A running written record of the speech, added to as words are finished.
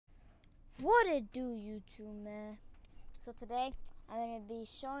What it do, YouTube, man? So today I'm gonna be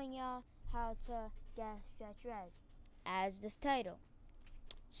showing y'all how to get stretch res as this title.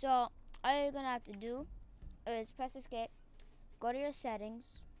 So all you're gonna have to do is press escape, go to your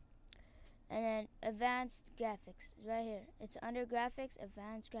settings, and then advanced graphics is right here. It's under graphics,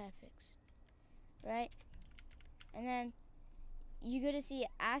 advanced graphics, right? And then you're gonna see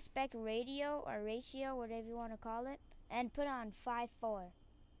aspect ratio or ratio, whatever you want to call it, and put on 5:4.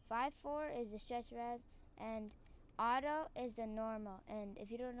 5:4 is the stretch res, and auto is the normal. And if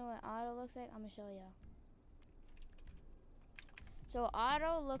you don't know what auto looks like, I'm gonna show y'all. So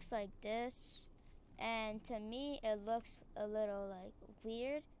auto looks like this, and to me it looks a little like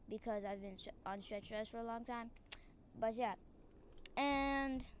weird because I've been on stretch res for a long time. But yeah,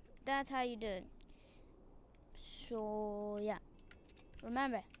 and that's how you do it. So yeah,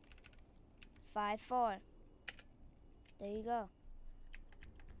 remember 5:4. There you go.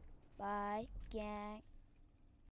 Bye, gang.